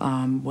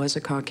 was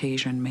a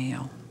Caucasian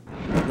male.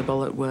 The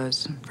bullet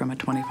was from a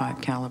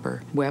 .25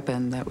 caliber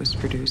weapon that was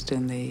produced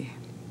in the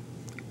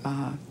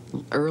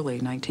early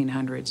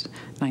 1900s,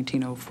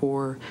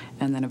 1904,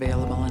 and then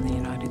available in the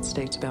United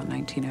States about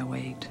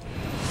 1908.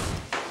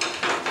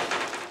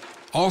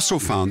 Also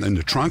found in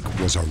the trunk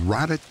was a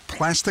rotted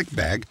plastic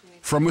bag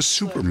from a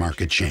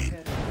supermarket chain.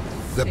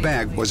 The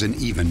bag wasn't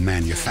even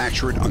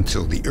manufactured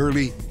until the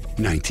early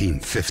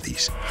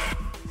 1950s.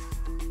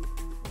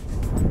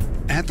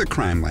 At the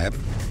crime lab,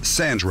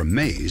 Sandra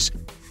Mays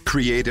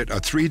created a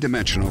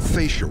three-dimensional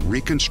facial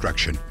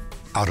reconstruction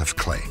out of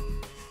clay.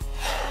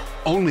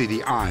 Only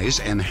the eyes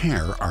and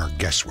hair are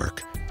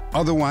guesswork.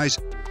 Otherwise,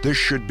 there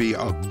should be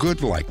a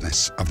good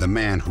likeness of the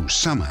man who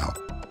somehow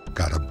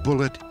got a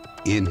bullet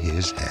in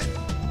his head.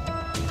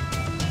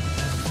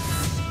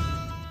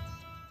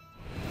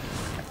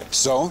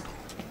 So,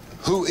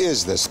 who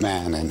is this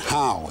man and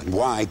how and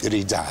why did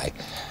he die?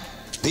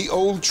 The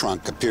old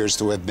trunk appears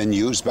to have been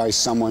used by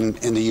someone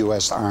in the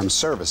U.S. Armed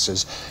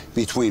Services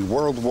between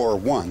World War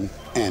I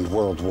and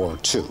World War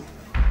II.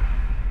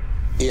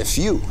 If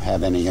you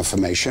have any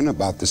information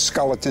about the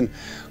skeleton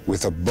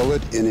with a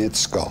bullet in its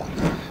skull,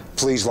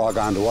 please log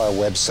on to our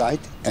website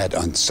at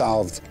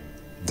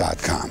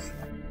unsolved.com.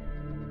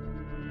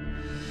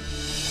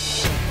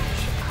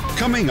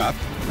 Coming up,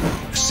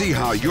 see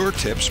how your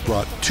tips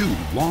brought two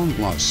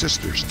long-lost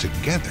sisters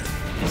together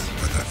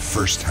for the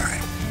first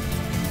time.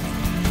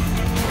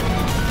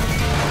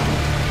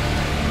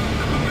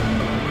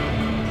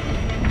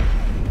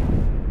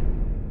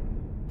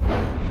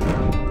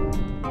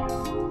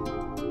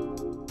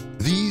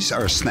 These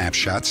are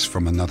snapshots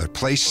from another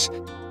place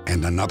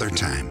and another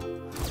time.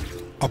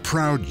 A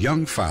proud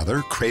young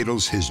father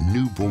cradles his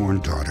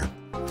newborn daughter.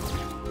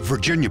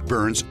 Virginia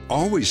Burns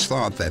always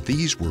thought that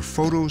these were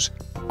photos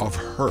of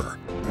her.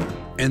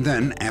 And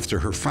then, after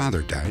her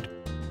father died,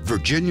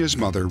 Virginia's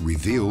mother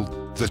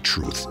revealed the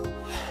truth.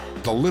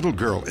 The little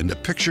girl in the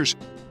pictures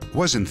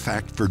was in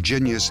fact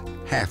Virginia's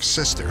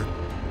half-sister,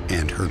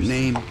 and her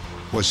name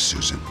was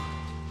Susan.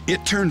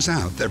 It turns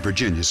out that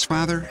Virginia's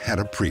father had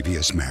a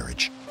previous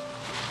marriage.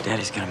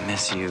 Daddy's gonna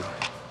miss you.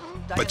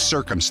 But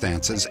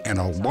circumstances and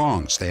a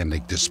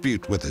long-standing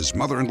dispute with his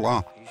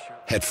mother-in-law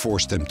had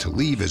forced him to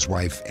leave his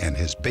wife and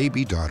his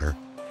baby daughter,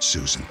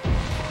 Susan.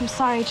 I'm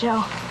sorry,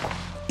 Joe.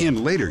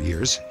 In later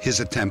years, his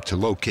attempt to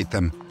locate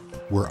them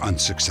were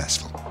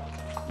unsuccessful.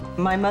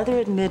 My mother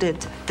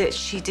admitted that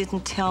she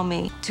didn't tell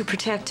me to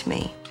protect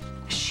me.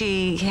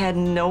 She had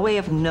no way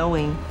of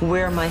knowing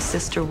where my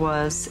sister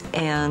was,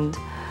 and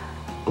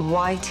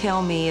why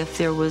tell me if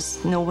there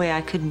was no way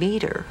I could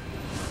meet her?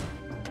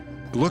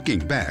 Looking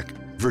back,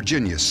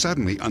 Virginia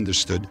suddenly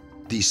understood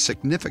the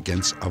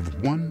significance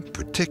of one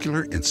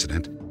particular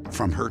incident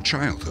from her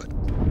childhood.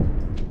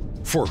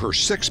 For her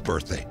 6th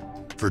birthday,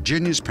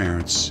 Virginia's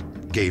parents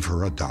gave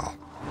her a doll.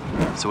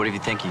 So what have you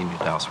think of your new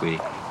doll, sweetie?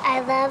 I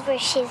love her.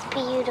 She's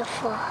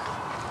beautiful.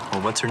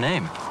 Well, what's her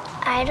name?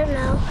 I don't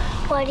know.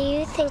 What do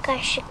you think I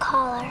should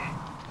call her?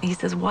 He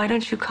says, why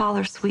don't you call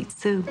her Sweet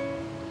Sue?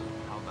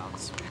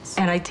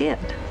 And I did,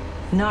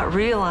 not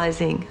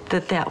realizing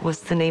that that was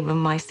the name of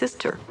my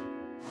sister.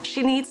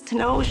 She needs to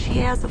know she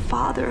has a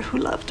father who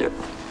loved her.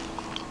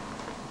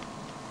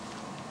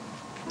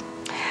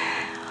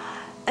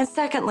 And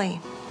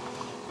secondly,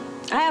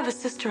 I have a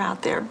sister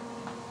out there,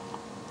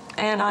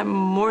 and I'm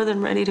more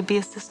than ready to be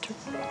a sister.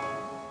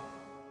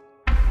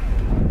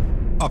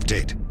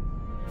 Update.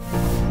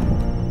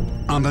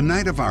 On the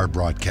night of our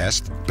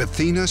broadcast,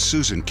 Bethina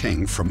Susan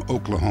King from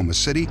Oklahoma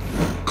City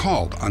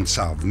called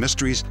Unsolved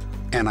Mysteries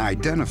and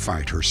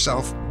identified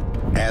herself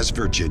as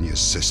Virginia's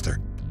sister.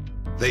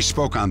 They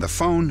spoke on the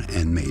phone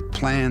and made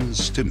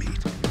plans to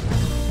meet.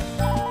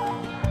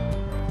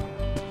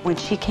 When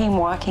she came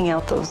walking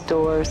out those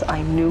doors,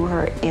 I knew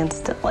her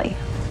instantly.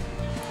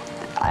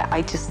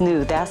 I just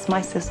knew that's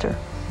my sister.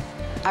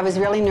 I was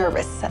really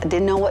nervous. I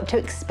didn't know what to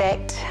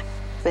expect.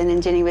 Ben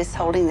and Jenny was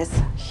holding this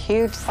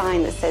huge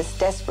sign that says,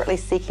 "Desperately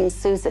Seeking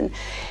Susan."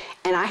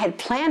 And I had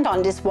planned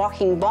on just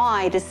walking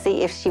by to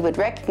see if she would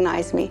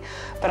recognize me,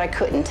 but I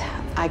couldn't.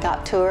 I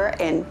got to her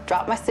and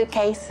dropped my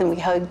suitcase, and we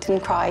hugged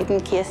and cried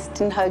and kissed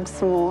and hugged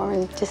some more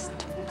and just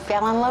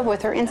fell in love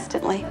with her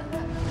instantly.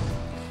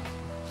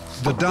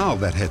 The doll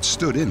that had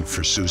stood in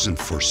for Susan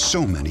for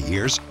so many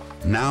years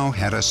now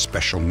had a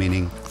special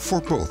meaning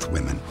for both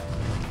women,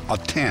 a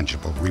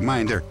tangible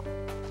reminder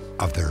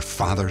of their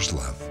father's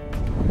love.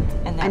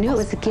 I knew it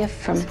was a gift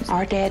from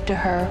our dad to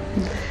her,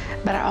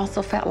 but I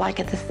also felt like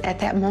at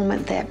that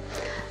moment that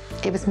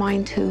it was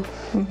mine too.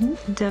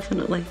 Mm-hmm.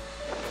 Definitely.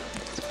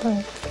 It's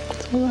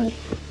right.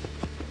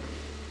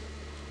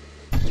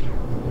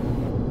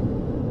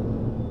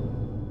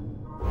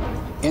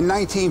 In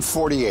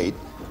 1948,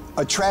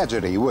 a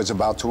tragedy was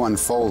about to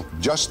unfold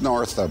just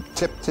north of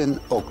Tipton,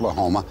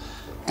 Oklahoma,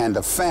 and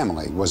a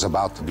family was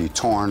about to be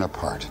torn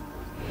apart.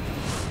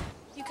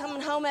 You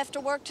coming home after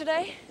work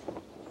today?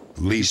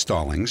 Lee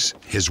Stallings,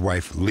 his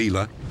wife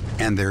Leela,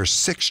 and their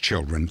 6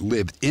 children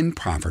lived in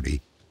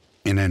poverty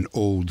in an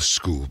old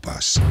school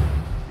bus.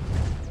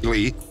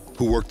 Lee,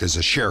 who worked as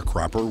a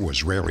sharecropper,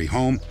 was rarely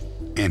home,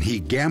 and he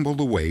gambled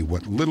away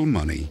what little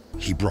money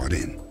he brought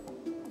in.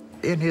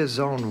 In his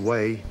own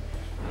way,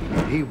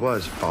 he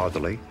was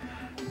fatherly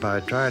by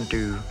trying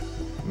to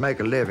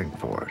make a living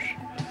for us.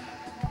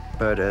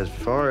 But as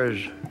far as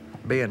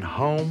being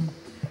home,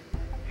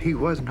 he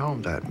wasn't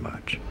home that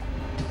much.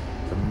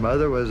 The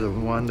mother was the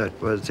one that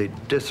was the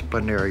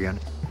disciplinarian,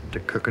 to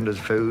cooking the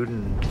food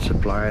and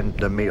supplying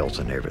the meals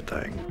and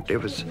everything. It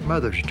was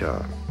mother's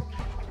job.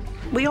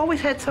 We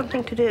always had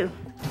something to do,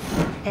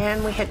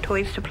 and we had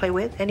toys to play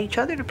with and each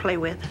other to play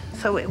with.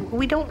 So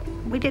we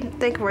didn't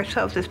think of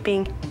ourselves as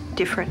being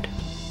different.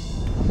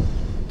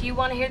 Do you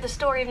want to hear the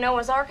story of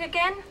Noah's Ark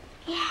again?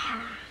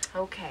 Yeah.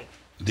 Okay.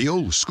 The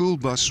old school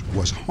bus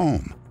was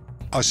home,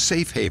 a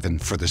safe haven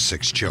for the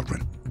 6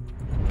 children.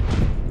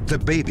 The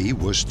baby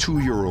was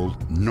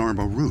 2-year-old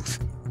Norma Ruth,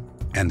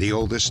 and the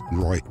oldest,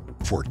 Roy,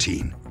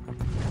 14.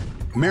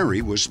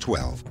 Mary was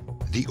 12,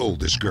 the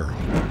oldest girl.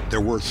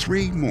 There were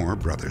 3 more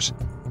brothers: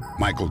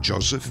 Michael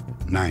Joseph,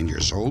 9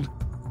 years old,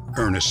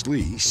 Ernest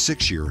Lee,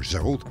 6 years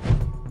old,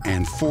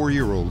 and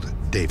 4-year-old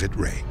David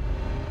Ray.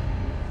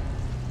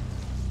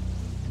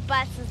 The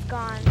bus is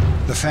gone.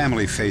 The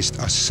family faced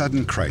a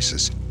sudden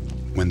crisis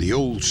when the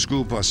old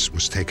school bus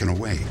was taken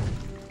away.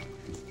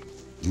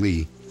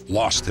 Lee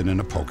lost it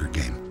in a poker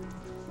game.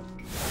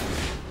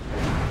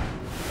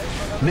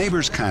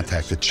 Neighbors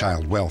contacted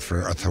child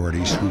welfare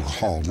authorities, who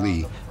hauled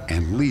Lee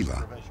and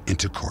Leela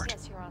into court.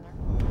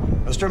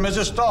 Mr. and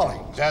Mrs.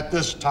 Stallings, at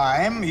this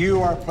time,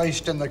 you are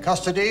placed in the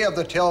custody of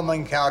the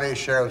Tillman County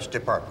Sheriff's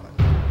Department.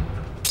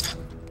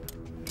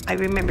 I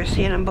remember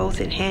seeing them both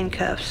in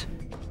handcuffs.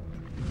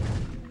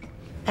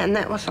 And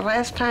that was the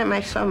last time I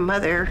saw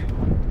Mother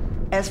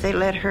as they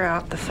led her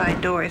out the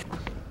side doors.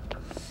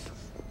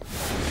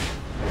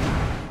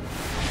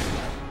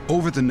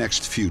 Over the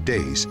next few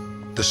days,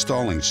 the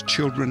Stallings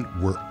children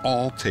were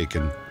all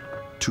taken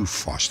to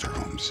foster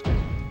homes.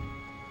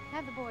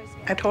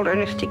 I told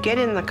Ernest to get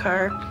in the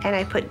car, and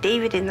I put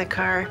David in the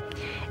car,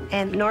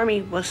 and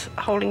Normie was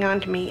holding on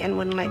to me and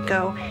wouldn't let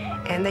go,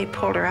 and they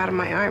pulled her out of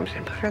my arms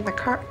and put her in the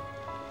car.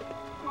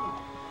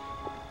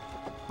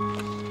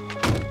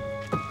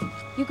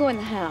 You go in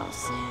the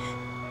house.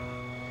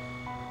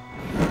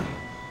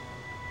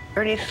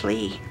 Ernest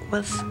Lee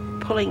was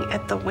pulling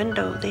at the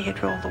window. They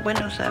had rolled the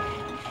windows up.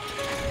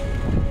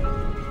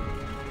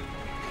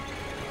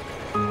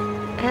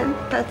 And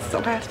that's the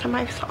last time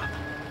I saw them.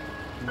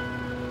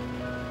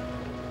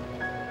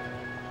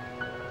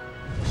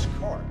 This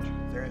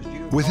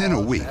Within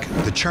a week,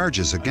 the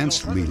charges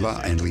against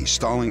Leila and Lee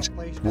Stallings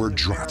were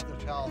dropped,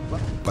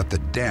 but the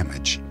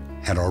damage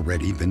had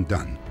already been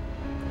done.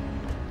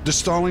 The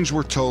Stallings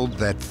were told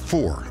that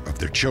 4 of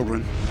their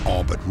children,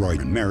 all but Roy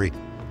and Mary,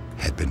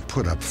 had been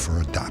put up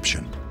for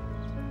adoption.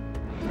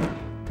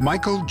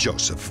 Michael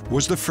Joseph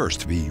was the first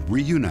to be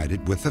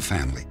reunited with the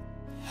family.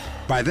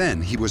 By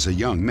then, he was a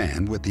young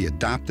man with the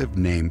adoptive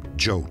name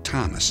Joe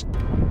Thomas.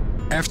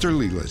 After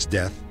Leila's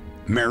death,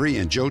 Mary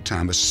and Joe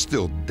Thomas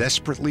still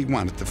desperately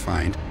wanted to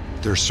find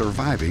their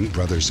surviving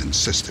brothers and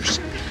sisters.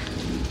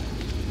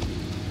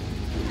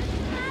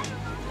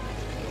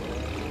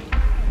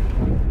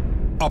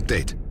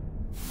 Update.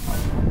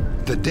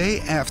 The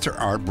day after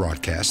our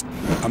broadcast,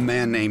 a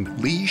man named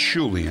Lee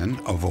Shulian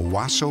of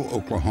Owasso,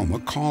 Oklahoma,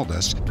 called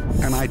us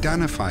and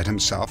identified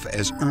himself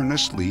as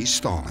Ernest Lee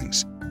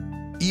Stallings.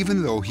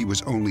 Even though he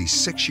was only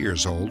 6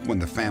 years old when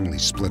the family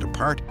split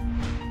apart,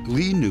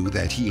 Lee knew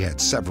that he had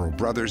several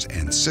brothers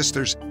and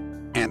sisters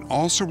and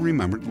also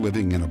remembered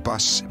living in a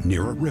bus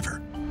near a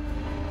river.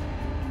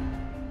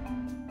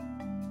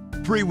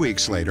 3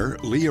 weeks later,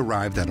 Lee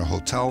arrived at a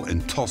hotel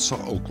in Tulsa,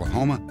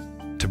 Oklahoma,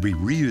 to be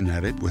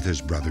reunited with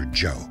his brother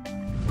Joe.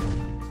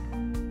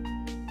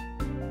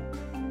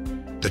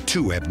 The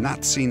two have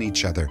not seen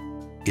each other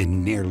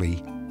in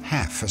nearly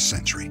half a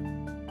century.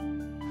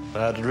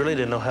 I really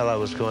didn't know how I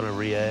was going to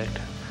react.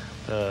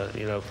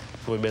 You know,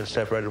 we've been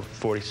separated for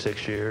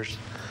 46 years.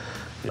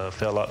 I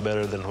felt a lot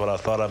better than what I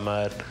thought I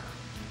might.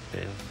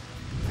 And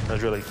I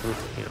was really,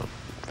 you know,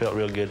 felt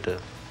real good to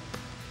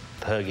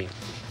hug him.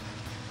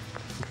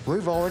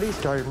 We've already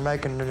started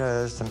making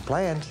some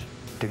plans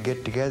to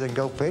get together and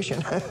go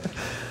fishing.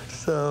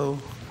 So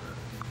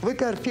we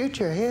got a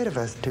future ahead of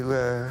us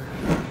to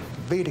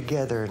be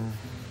together and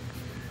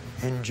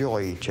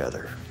enjoy each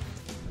other.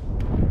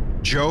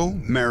 Joe,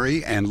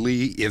 Mary, and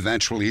Lee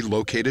eventually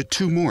located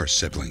 2 more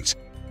siblings,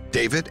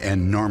 David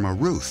and Norma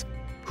Ruth,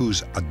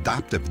 whose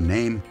adoptive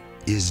name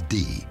is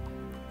Dee.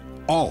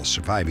 All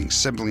surviving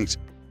siblings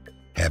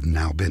have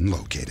now been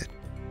located.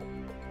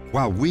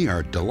 While we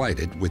are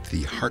delighted with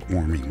the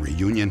heartwarming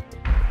reunion,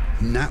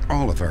 not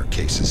all of our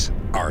cases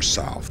are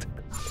solved.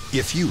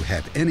 If you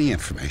have any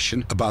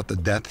information about the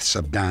deaths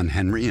of Don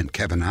Henry and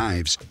Kevin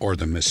Ives or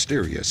the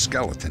mysterious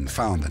skeleton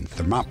found in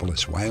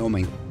Thermopolis,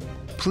 Wyoming,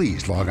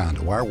 please log on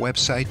to our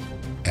website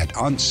at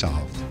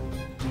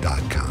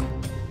unsolved.com.